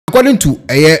according to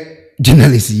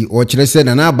journalist or chile said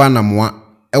na Aba Anamoah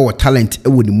e talent e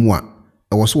wo ni mu a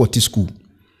e wo so what school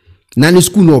na ni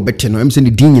school no obete no em se ni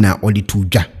din nyina odi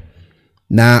tuja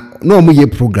na no mu ye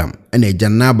program na eja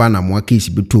na Aba Anamoah case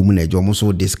beto mu na eja mo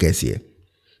so discuss here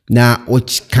na o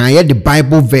kan ye the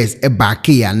Bible verse e back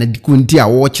ya na dikunti a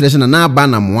wo chile se na Aba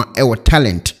Anamoah e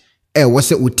talent e wo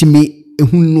se otimi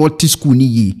ehun no oti school ni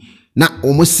yi na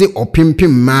omo se opimpim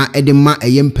ma e de ma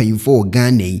eye mpanyimfo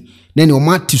Ghana yi na ne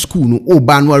omo ati school no o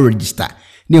ba no register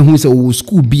na ehun se wo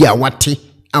school bi a wate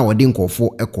a wode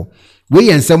nkofo eko we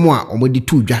yensem a omo di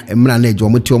tudwa emra na eje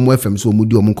omo ti omo FM so omo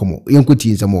di omo nkomo yenkoti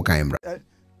yensem o kan emra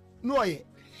no ye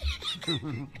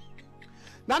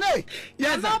na ne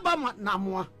yes Aba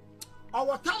Anamoah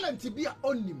our talent bi a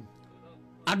onim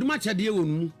aduma chede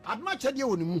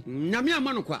wonu mu nyame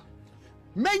amano kwa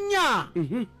menya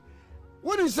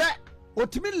what is that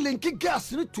otimi link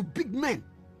gas to big men.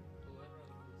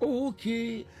 Oh,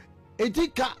 okay.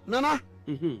 Etika nana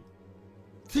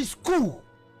to school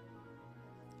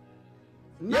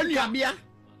nanka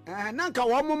nanka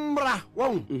wo mmra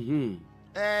won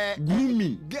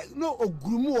grooming no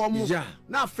ogrumu wo mo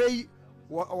na fei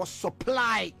wo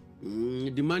supply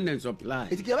demand and supply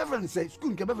it ke be say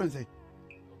school ke be say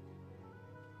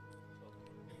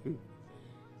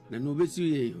na no be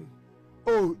see.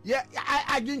 Oh, yeah,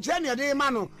 I didn't tell you the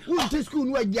man who to school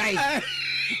no jai.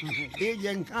 Eh,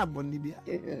 young carbon Libya.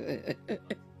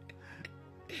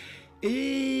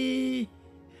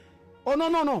 Oh,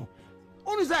 no.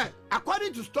 Only say,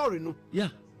 according to story, no. Yeah.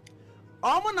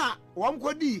 Omana, one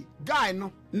kwadi guy,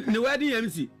 no. No, where the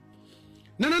MC.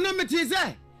 No, me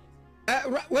say.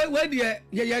 Where the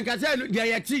young Cassandra,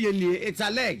 it's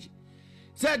alleged.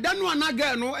 Said, then one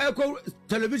again, no echo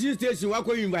television station, what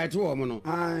you invite to woman.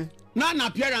 Aye. Not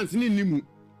appearance ni nimu.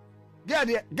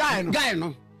 Guy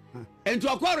no. And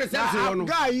to acquire reception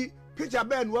guy picture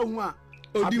ben one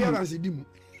appearance dimu.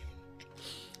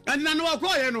 And then no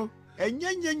acquire no. And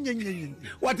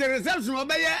what a reception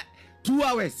obey 2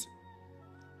 hours.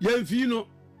 Yen fino.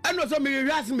 And also me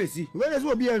ras messy. Where is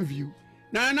will be in view?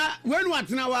 Nana when what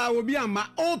now will be a ma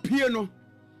o piano.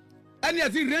 And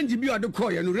yes range be the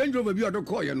coy no range over be the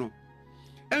coy no.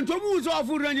 And to move off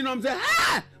range no say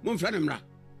ah mon friend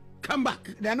come back.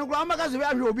 They no grandma cause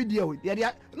we will be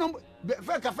there. No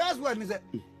first word is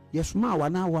yes ma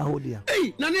wana wa ho dia.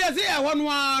 Hey, na na say one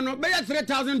no be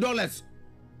 $3,000.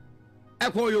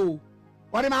 Eko yo.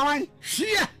 What am I want?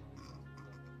 Shia.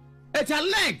 It's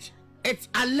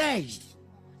alleged.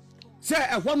 Say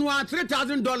one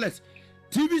 $3,000.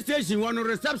 TV station one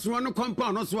reception one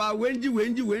compound no so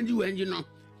wenji no.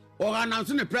 Or announce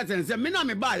the president say me na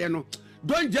me buy no.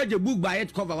 Don't judge a book by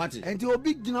its cover what. And to a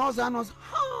big dinner was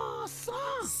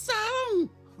Son.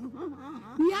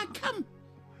 We are come.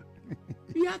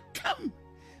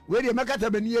 Where you make it a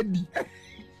benny?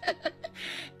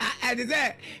 I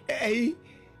say, hey.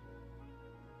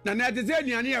 Nana to say,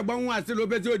 Niania Bon was still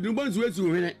over to do bones with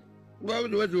you. Well,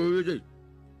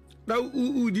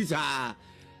 this are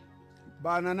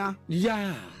banana.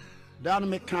 Yeah. Down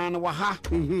me can waha.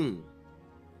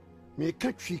 Me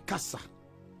country cassa.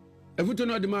 If you don't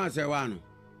know the man, say one.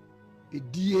 A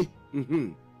dear.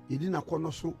 You didn't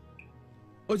corner so.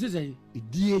 What is it? A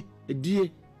dear.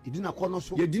 You didn't corner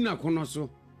so. You didn't corner so.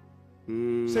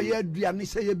 Say ye be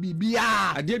say ye be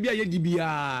a dear be a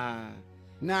dibia.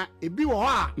 Na a be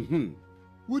wa.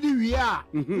 Would we are?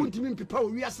 Wouldn't mean people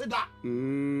we are said that.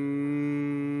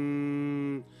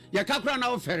 Ya capra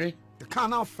now ferry. The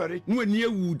canal ferry. No near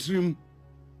wood trim.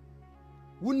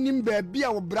 Wouldn't him be a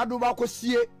brado bako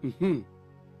see.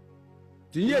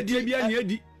 Dear near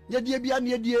di. Ye be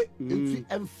near dear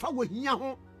and foul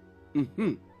here.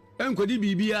 And could it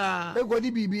be bia?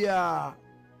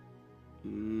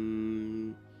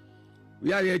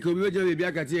 We are a community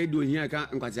be doing here.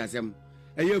 Can't quite them.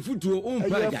 A year foot to own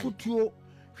foot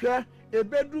share a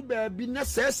bedroom be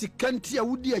necessary can't ya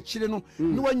would dear children.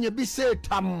 No one ye be say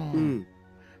tam.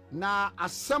 Na a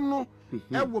some no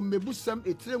will me boost some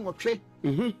a train or tray.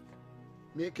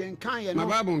 Making kind my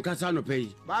Bible Casa no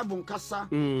pay. Bible Casa,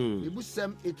 you boost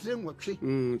some a train or tray.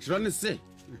 Trying to say.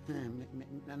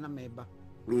 Nana meba.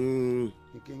 You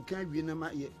can carry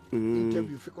my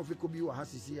interview for be or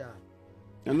has here.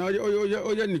 And now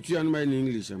you need to my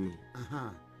English. A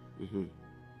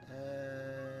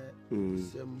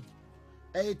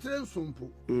train sumpo.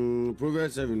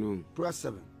 Proverbs 7. Proverbs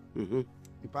 7.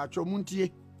 Ipacho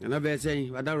muntie. And I better say,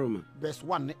 Wadaroma. Best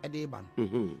one a day ban.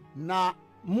 Na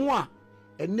mua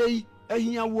a nay a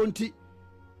here won't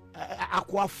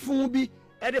aqua fumbi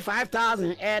at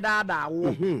 5,000 da.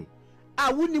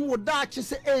 I wouldn't would that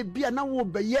say a beer now will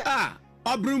be yet.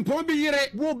 Obrim Pombi,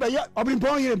 will be yet, Obrim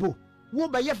Pombi. wo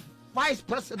be ye vice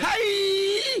president.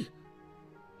 Hey!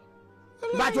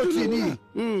 But what you need?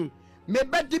 Me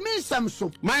bedi me nsem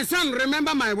so. My son,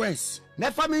 remember my words.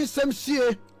 Nefa me nsem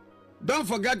sie. Don't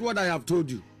forget what I have told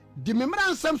you. Di me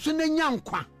mra nsem so na nya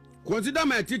nkwa. Consider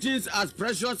my teachings as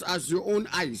precious as your own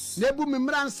eyes. Nebu me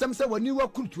mra nsem se wani wa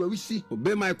kultu awisi.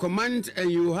 Obey my command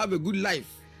and you will have a good life.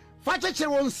 Fa cheche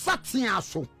won satia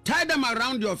so. Tie them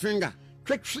around your finger.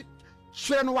 Twetwe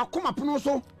no wakoma pono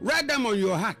so. Write them on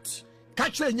your heart.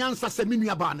 Kachere nyansa se me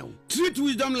nua ba na wo. Treat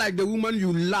wisdom like the woman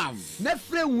you love. Na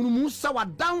fre wunumu sa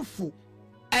wadamfo.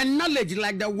 And knowledge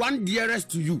like the one dearest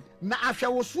to you. Na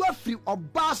ahwe wo so afri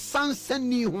oba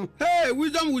sansani ho. Hey,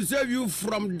 wisdom will save you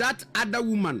from that other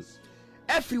woman.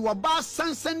 Afri oba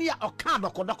sansani a oka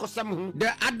dokodokosem ho.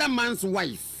 The other man's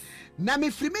wife. Na me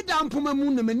firi me da mpoma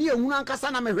mu na mani ehunu ankasa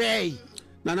na me hwei.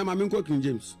 Nana mami ko King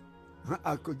James.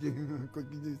 Akoje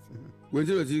James. When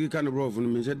you see kind of rough,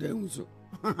 me say dem so.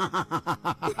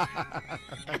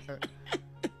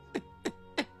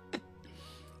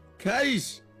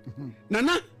 Kaish.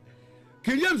 Nana,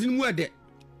 King James in more de.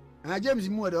 James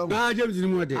in more de. James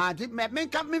in more de. Me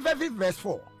come me verse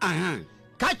 4.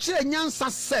 Kachere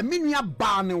nyansa se me nua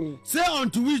ba ne wo. Say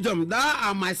unto wisdom, thou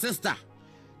art my sister.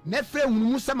 Nefre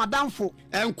hunumu se madamfo.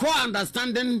 And call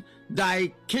understanding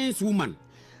thy kinswoman.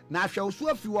 Na hwe wo so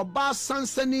afi wo ba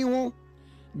sansani ho.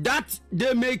 That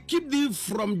they may keep thee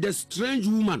from the strange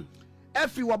woman.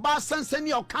 Every waba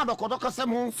sansani o kado kodokosem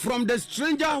ho. From the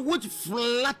stranger which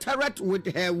flattereth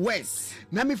with her words.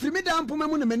 Na me frimi da mpoma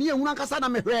mu na mani ehunu ankasa na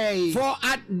me hwei. For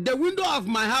at the window of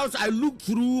my house I looked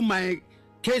through my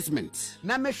casement.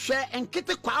 Na me hwe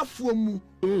enkete kwaafo mu.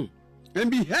 And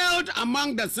beheld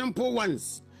among the simple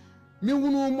ones. Me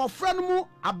hunu mofra no mu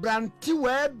abranti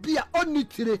wa bia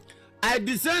onitire. I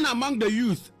discern among the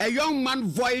youth a young man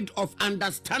void of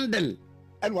understanding.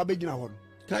 And wa begina hon.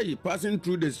 Kai passing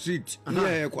through the street.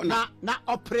 Yeah, na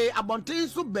opre abonten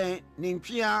so ben ne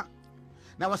ntwea.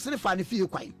 Na wasene fa ne fie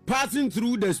kwai. Passing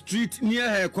through the street near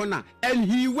her corner, and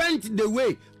he went the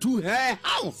way to her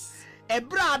house.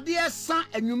 Ebra de san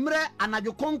anwumre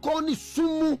anajo konkon ni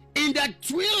sumu. In the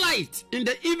twilight, in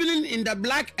the evening, in the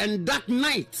black and dark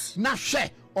night. Na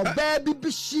hwe oba bi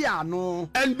bihia no.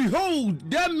 And behold,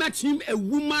 there met him a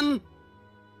woman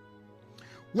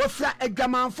wofra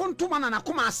edwamanfo ntoma na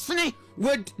nakoma asene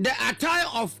with the attire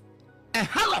of a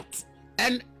harlot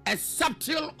and a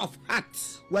subtle of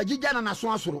heart. Wajija na naso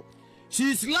asoro.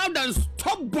 She is loud and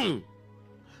stubborn.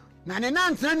 Na ne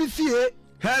nantena ni fie.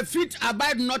 Her feet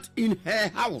abide not in her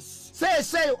house.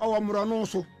 Say owomro no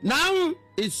so. Now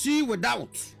is she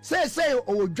without. Say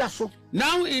owodwa so.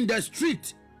 Now in the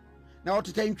street. Na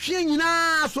otentwe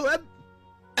nyina so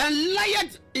and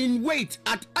lieth in wait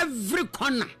at every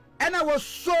corner. And I was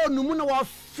so numu na wa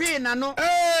fe na no.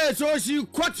 Hey, so she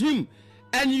caught him,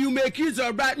 and you make kiss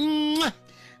her back.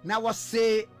 Na was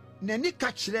say nani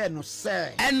ka kire no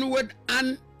say. And with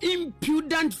an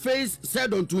impudent face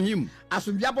said unto him,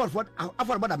 Asumbi about what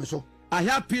after me so. I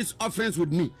have peace offerings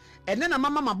with me. And then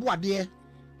mama maboade.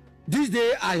 This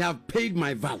day I have paid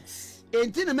my vows.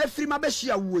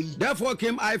 Therefore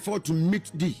came I forth to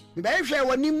meet thee.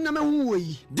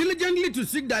 Diligently to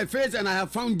seek thy face, and I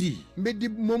have found thee.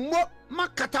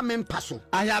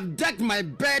 I have decked my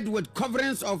bed with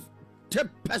coverings of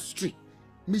tapestry,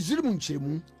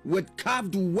 with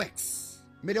carved works,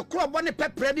 with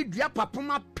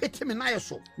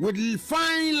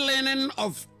fine linen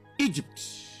of Egypt.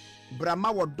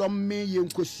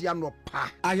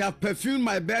 I have perfumed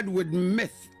my bed with myrrh,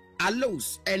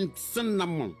 aloes, and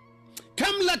cinnamon.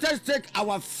 Come, let us take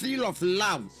our fill of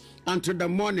love until the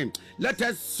morning. Let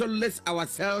us solace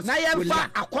ourselves with love.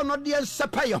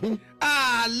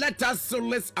 Let us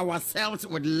solace ourselves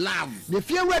with love.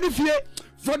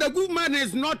 For the good man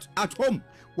is not at home.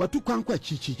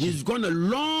 He's gone a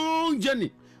long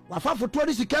journey.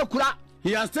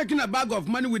 He has taken a bag of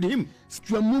money with him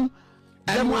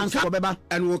and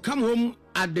will come home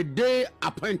at the day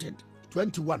appointed.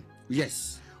 21.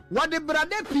 Yes. What the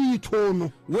brother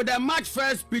Pitono? With a much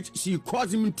first speech, she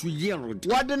caused him to yield.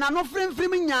 What the nano frame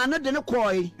yana than a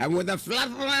koi? And with the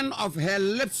flattering of her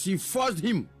lips, she forced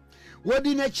him. What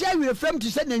in a chair with a frame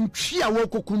to send and chia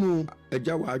wokokuno? A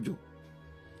jawajo.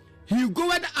 He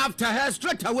goeth after her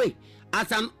straight away,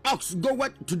 as an ox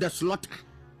goeth to the slaughter.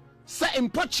 Say in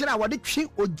Pochera, what the king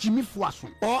or Jimmy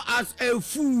Fwasson, or as a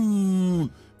fool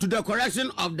to the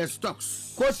correction of the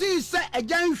stocks. Cause he said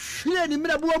again,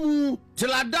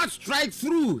 till a dart strike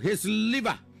through his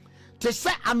liver. As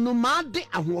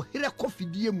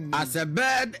a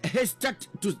bird hasted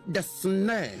to the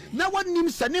snare. No one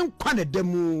names a name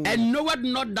and knoweth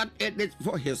not that it is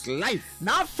for his life.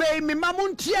 Now, fame me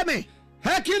mamun tieme.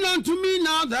 Hearken unto me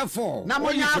now, therefore, na mo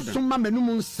O ye nya children, asoma menum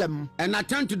nsem and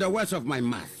attend to the words of my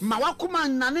mouth. ma wakoma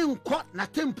nane nkɔ na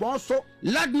tempo so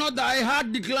Let not thy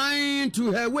heart decline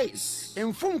to her ways.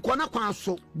 mfom nkɔ na kwan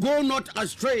so Go not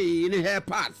astray in her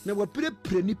path. na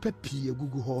wapirepire nipa pii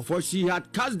agugu hɔ For she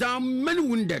had cast down many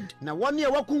wounded. na wɔne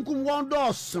a wakunkum wɔn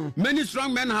dɔɔso Many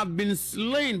strong men have been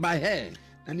slain by her.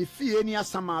 na ne fie ni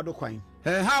asamado kwan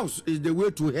Her house is the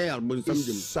way to hell,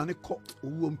 sane kɔ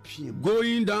owuo mpiem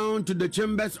going down to the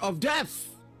chambers of death.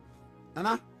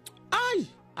 nana Aye,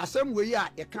 asɛm wei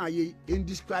a yɛka yɛ in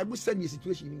describe sɛnea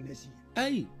situation ni nyina si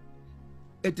aye.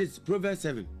 It is Proverbs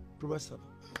 7. Proverbs 7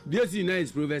 This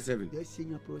is Proverbs 7. yɛsie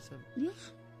nya Proverbs 7 Yeah.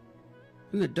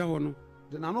 And the down.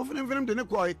 de nano fenemfenem de ne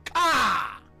kɔɔ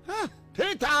kaa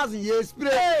 3,000 years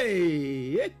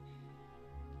spray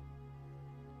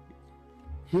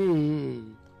Hey.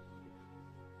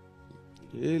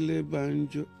 Ele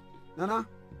banjo. nana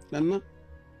Nana.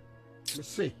 me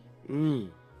se wonim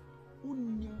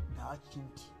daakye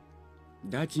nti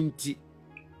Dachinti.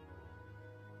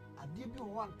 adeɛ bi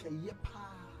wɔ hɔ anka yɛ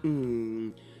paa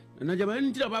Na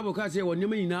jamani ntira Bible ka say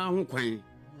wonyema nyina ho kwan. nyɛ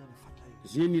ne fata yɛ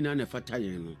Sie ni na fata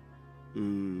yen no.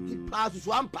 paa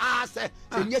susu ampaa sɛ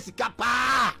nyɛ sika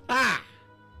paa Ah.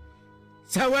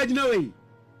 Sawajina we.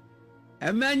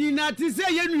 Emanyi na ti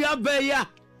say ye nua ba ya.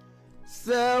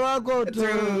 sɛ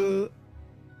wakoto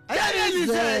Ɛyɛ ni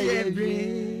say ye bi.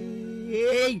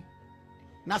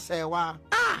 na sɛ wa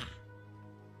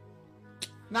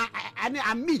na ane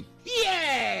ami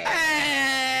Yeah.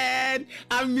 And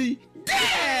Ami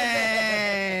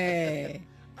there.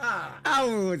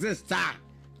 Oh, sister.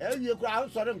 ɛyɛ kora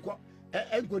sɔre nkɔ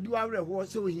ɛnkɔdi wa werɛ hɔ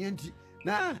sɛ ohia nti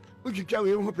na wotwitwa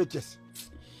wei ho pictures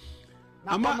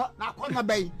na kɔ na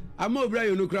bɛyi Ama obra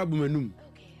yo no kra bumanum.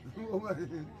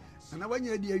 na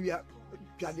wanya di awia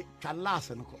twa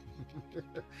last no kɔ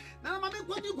na ma me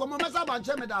kɔdi kɔmɔ mɛsa ba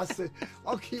nkyɛ me da ase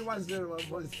okay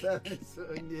 101.7 so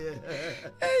yeah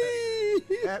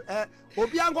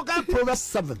obi ankɔka Proverbs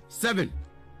 7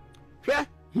 hwɛ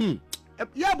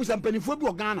yɛ abusa mpanimfoɔ bi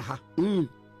wɔ Ghana ha wɔn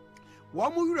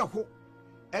mo werɛ ho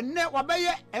ɛnnɛ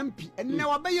wabɛyɛ MP ɛnnɛ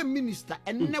wabɛyɛ minister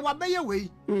ɛnnɛ wabɛyɛ wei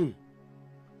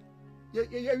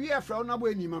yɛ wie frɛ wo na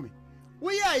bɔ ani ma me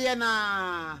woyɛ yɛ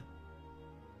na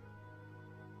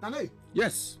nane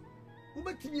Yes.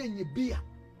 wobɛtumi anya bi a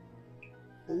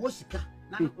ɔwɔ sika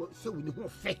na sɛ wo ne ho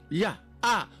fɛ Yeah.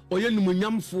 Ah, oye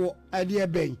numunyamfo. ɛdeɛ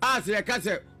bɛn Se ka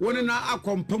se woni na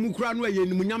akompamu kura no ye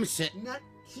numunyam hye. na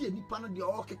tie nipa no deɛ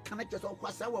ɔkeka na kyɛ sɛ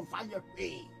ɔkɔ sɛ wɔmfa yɛ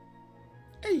hwee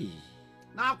Hey.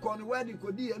 na akɔ no wedding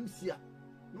kɔdi MC a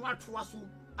na watoa so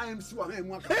MC wɔ ha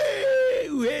mu aka Hey,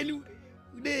 wenu.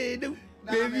 De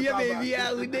baby, we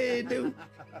de.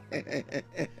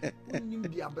 wonim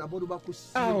de abrabɔ do bakɔ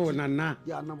sie Oh, nana.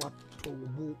 deɛ na watɔ wo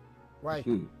bo why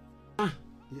Ah,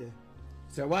 yeah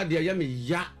se wa de ya me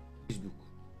ya Facebook.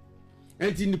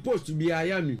 Enti ni post bi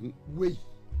ya me hu. wei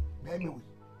bɛɛme wei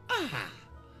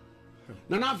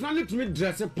Na afra ne tumi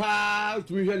dress pa,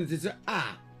 tumi hwe ne se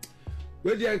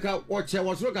we de nka wo che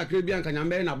wo soro kakra bi anka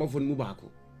nyambe na abofo no mu baako.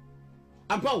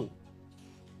 Ampa wo.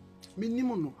 menim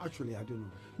no actually I don't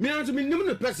know Me also me nim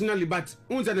no personally, but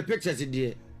on the pictures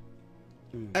there.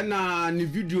 And the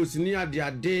videos ni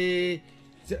ade.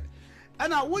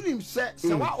 ɛna wonim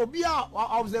sɛ wa obi a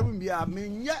observe bi a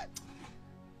menyɛ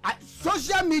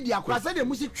social media kora sɛ de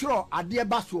musi twerɛ adeɛ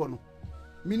ba soɔ no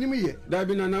menim yɛ Da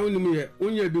bi na wonim ye,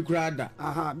 onya bi kura da.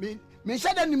 aha me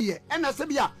hyɛ da nim yɛ ɛna sɛ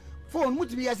bia phone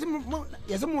mutimi yɛse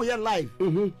mo yɛ live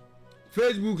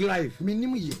Facebook live.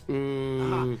 menim yɛ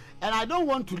and I don't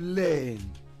want to learn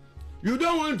You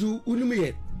don't want to unim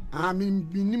ye.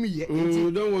 menim yɛ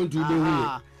You don't want to do ye.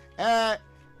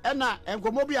 ɛna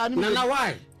nkɔmmɔ bi a ne Na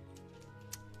why?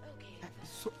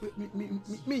 so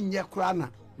me nyɛ kora na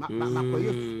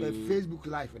makɔyɛ Facebook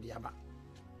live de aba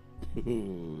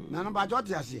na no bakyɛ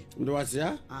ɔte aseɛ Ndo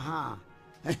wasia? aha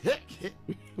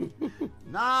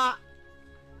na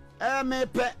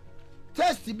mepɛ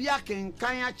test bi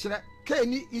akenkan akyerɛ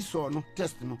kani iso no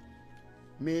test no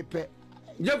mepɛ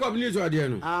Jacob ni so ade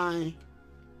no. ai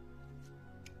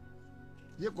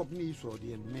Jacob ni iso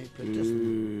de no mepɛ test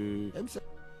no sɛ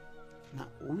na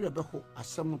owura bɛho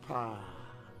asɛm no paa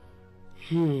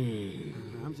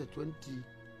I'm say 20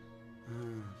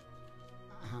 1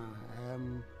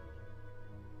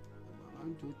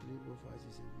 2 3 4 5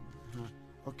 6 7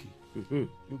 okay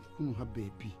you have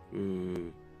baby ha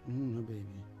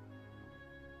baby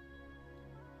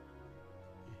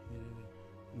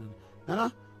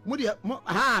nana mudia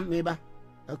ha meba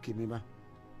okay meba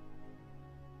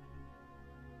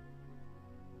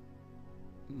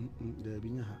da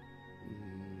binya ha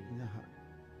nya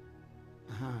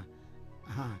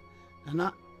ha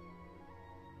nana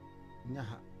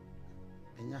Nyaha.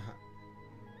 Nyaha.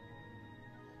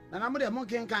 Na na mo de mo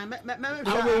kenkan me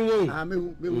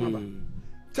aba.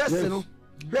 Test no.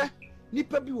 Be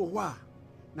nipa bi wo ho a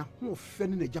na ho fe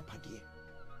ne japade.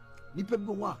 Nipa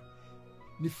bi wo a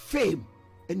ni fame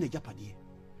ene japade.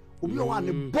 Obi wo a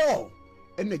ne ball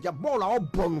ene ball a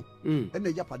obɔ no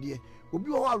ene japade.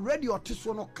 Obi wo a radio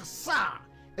otiso no kasa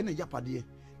ene japade.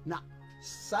 Na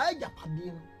saa japade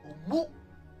no omo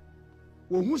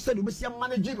wo hu se do be sia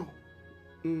manage no.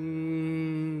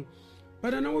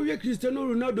 But now we Cristiano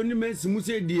Ronaldo ni Messi mu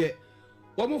se die.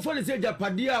 Wo mo fo ne se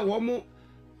japade a wo mo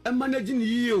manage ni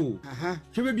yie o.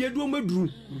 Hwe be edu o maduru.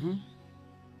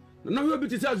 Na hwe bi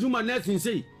te se Zuma nursing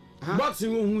say.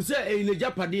 Boxing hu se e ne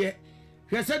japade.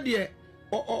 Hwe se de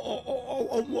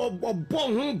o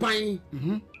bon ho ban.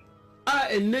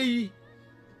 Enei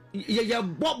ye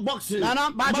boxing.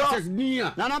 Na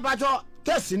bajo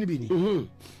test ni bi ni.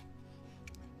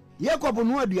 Jacob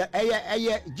no adua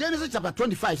eye Genesis chapter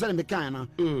 25 say me kan na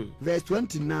verse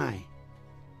 29.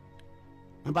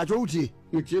 Na bajo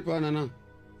utie pa na.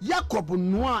 Jacob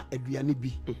no aduane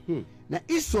bi. Na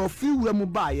Esau fi wura mu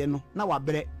baaye no na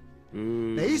wabrɛ.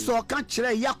 Na Esau ka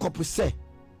kyerɛ Jacob sɛ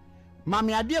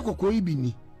mame ade kokoi bi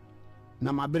ni.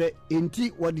 Na mabrɛ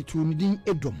enti wodi tu ne din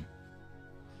Edom.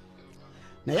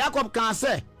 Na Jacob kan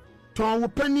sɛ ton wo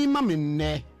pani ma me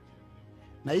nnɛ.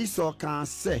 Na Esau kan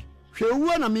sɛ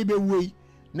hwewuo na me be wei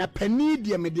na pani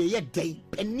de me de ye dai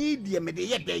pani de me de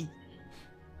ye dai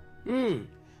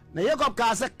na Jacob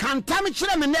ka se kanta me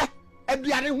kire me ne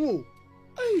aduane ho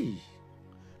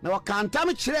na wa kanta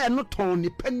me kire no ton ni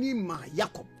pani ma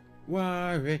Jacob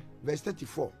wa verse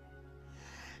 34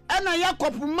 ana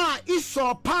Jacob ma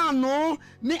Esau paano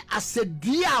ni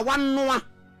asedua wanoa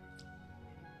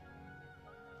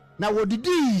na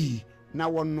wodidi na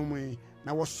wonom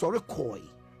na wosore koi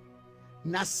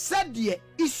na sadie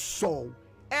Esau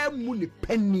emu ni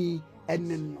penny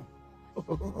enno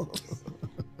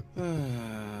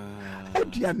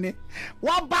aduane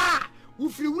waba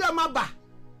ufiri wura maba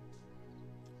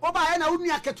oba na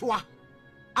unu aketoa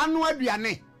anu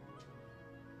aduane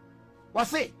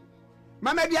wase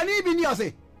mama aduane bi ni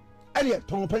ose ele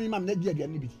ton penny mam na di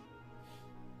aduane bi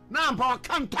na mpa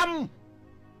wakantam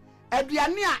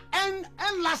aduane a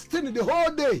en lasting the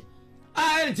whole day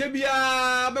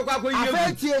Chebia be kwa ko yiye.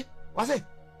 Afetie wase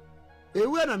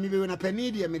ewe na mi be na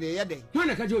pani de me de ye den. No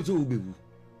na ka je so obewu.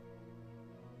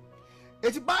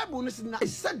 Eti Bible no say na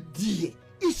sadie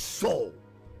Esau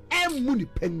emu ni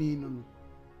pani no.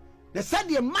 Na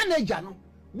sadie manager no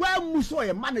wa mu so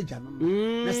ye manager no.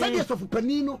 Na sadie sofu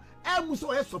pani no emu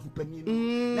so ye sofu pani no.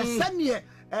 Na sadie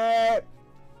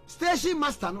station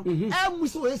master no emu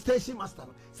so ye station master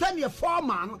no. Sadie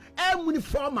foreman no emu ni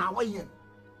foreman wa ye.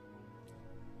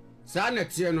 Sana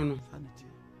tie no.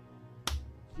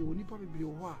 You will nipa be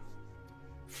wa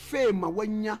fame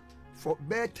wanya for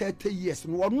better 30 years.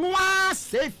 No one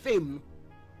say fame.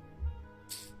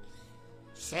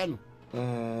 Sen.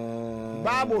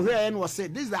 Bible here and was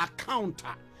said this is a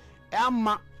counter.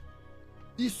 Emma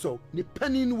Esau ni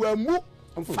penny we mu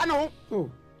mfano.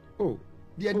 Oh.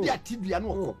 Dia tibia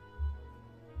no.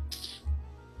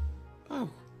 Oh.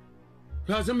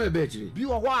 How's me betri? Bi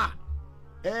wa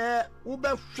wo be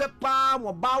hwe pa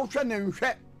wo ba wo hwe na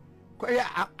nhwe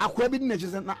akwa bi na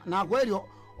chese na akwa ri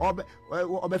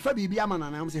obe fa bibi ama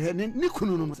na am se he ni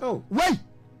kunu no so wei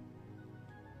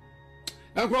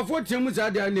akrofo tiemu sa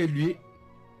dia na elue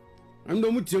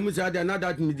ando mu tiemu sa dia na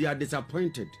that me they are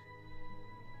disappointed.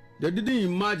 They didn't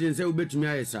imagine say obetumi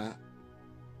ayesa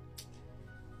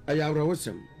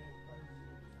ayawrawosem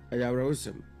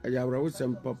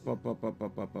papa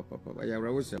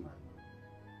ayawrawosem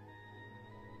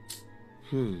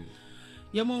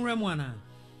Yamon Ramwana.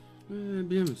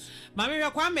 Biams. Mammy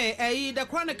Kwame, the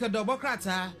Chronicle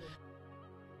Dobocrata.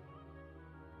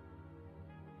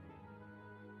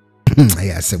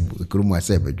 Yes, Kuruma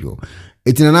Sabajo.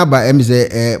 It's an Aba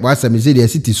Anamoah, was a Miseria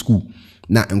City School.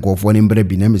 Na nkofo ne mbre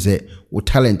bi na me se wo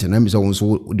talent na me se won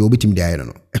so de obitim de ayɛ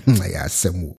no ya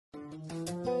asɛm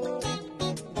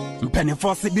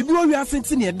Mpenefo se bibi o wiase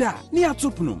ntine da ne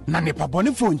atopnum na ne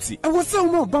pabone fonti e wo se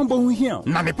wo bambo hu hia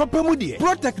na ne papa mu de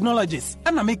Pro Technologies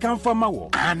ana me kan fama wo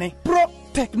ane Pro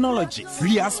Technologies.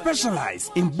 We are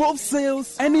specialized in both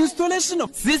sales and installation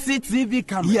of CCTV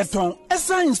cameras. Yeton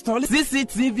esa install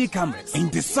CCTV cameras in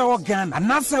the South Ghana and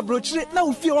NASA brochure na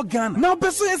ufi Ghana. Now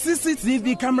beso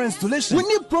CCTV camera installation. We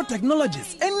need Pro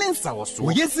Technologies and nsa wo so.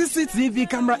 Oye CCTV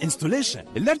camera installation,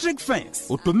 electric fence,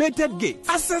 automated gate,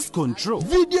 access control,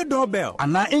 video doorbell,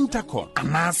 ana intercom,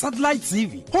 ana satellite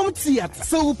TV, home theater,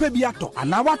 se wo pe bi ato,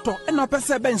 ana wato, e na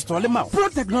pese be install ma. Pro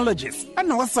Technologies,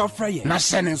 ana wasa ofreye. Na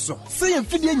hyene so. Se ye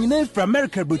fidie nyina fra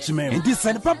America brochime. Enti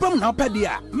se papam na opede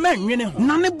a, menwene ho.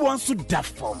 Na ne bo anso da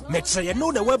form. Meche ye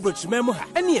know the web brochime mu ha.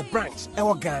 Ene e branch e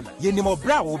wo Ghana. Ye ni mo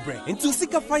bra wo bre. Enti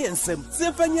sika fa ye nsem.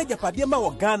 Se fa nya japade ma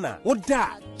wo Ghana. Wo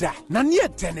da. Na near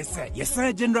Tennessee, yes,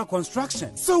 general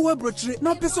construction. So we broche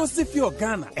no peso si fi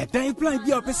Ghana. E dan plan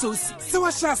bi o peso si. So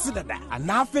wa sha se dada.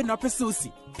 Ana fe no peso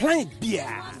si. Plan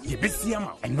bia. Ye besi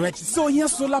ama. Eno echi so here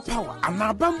solar power.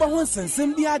 Ana bamba ho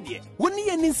nsensem bi ade. Woni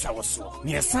ye ni nsa wo so.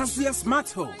 Ne esanso ye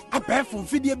smart home. Aba phone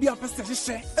fidie bi o peso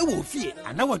hye e wo fie.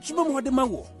 Ana wa twuma mo de ma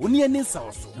wo. Woni ye ni nsa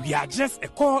wo so. We are just a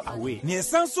call away. Ne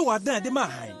esanso wa dan de ma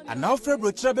han. Ana ofre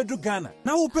broche bedu Ghana.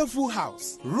 Na wo pe full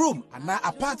house, room, ana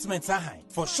apartment ahan.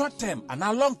 For short term and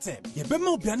a long term, ye be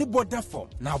mo biani border form.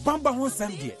 Now bamba ho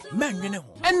sam die, man wene ho.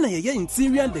 And na ye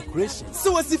interior decoration.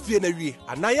 So as if ye na wie,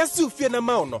 and na yesu fie na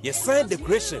ma no. Ye sign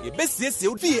decoration, ye be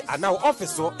siesie fie and now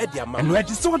office or e dia ma. And we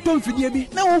so tom fidie bi,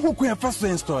 na wo ho ko fa so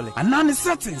install. And na ne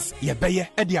settings, ye be ye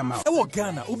e dia ma. E wo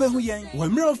Ghana, wo be hu yen. Wo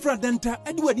mre ofra denta,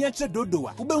 e de wani ache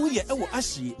dodoa. Wo be hu ye e wo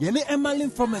ahye. Ye ne Emalin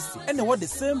Pharmacy, and what the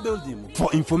same building. For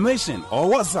information or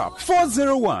WhatsApp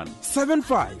 401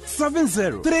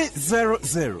 7570 300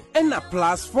 and a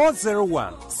plus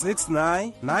 401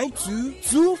 6992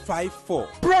 254.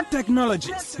 Pro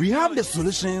Technologies. We have the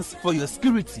solutions for your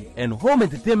security and home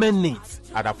entertainment needs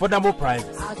at affordable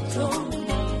prices.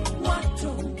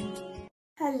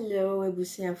 Hello,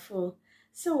 Ebusiafo.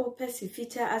 So,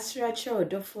 Pesifita Asracha or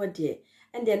Dofode,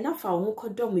 and then enough our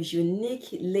Mukodom is unique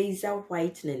laser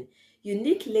whitening.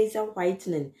 Unique laser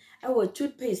whitening. Our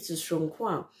toothpaste to strong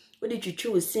kwa. What did you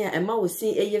choose saying? And ma was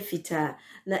saying a fita.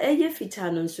 Na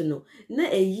fita non sono. Na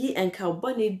and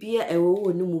carbonate beer a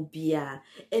wo no mu beer.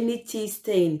 Any tea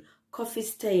stain, coffee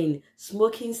stain,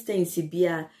 smoking stain si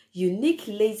beer. Unique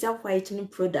laser whitening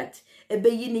product. Ebe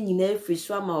yini nyina free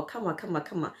swama o kama.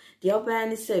 The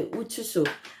obani say utu so.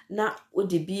 Na o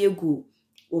de beer gu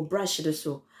o brush the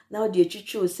so. Now the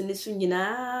chuchu sinisu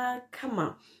nyina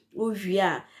kama.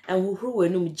 Uvia and who were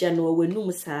num January when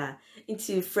num sa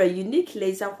into for unique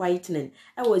laser whitening.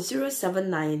 I was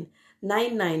 079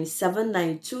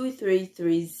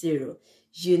 99792330.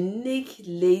 Unique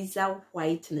laser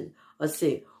whitening or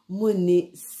say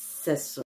Muni Seso.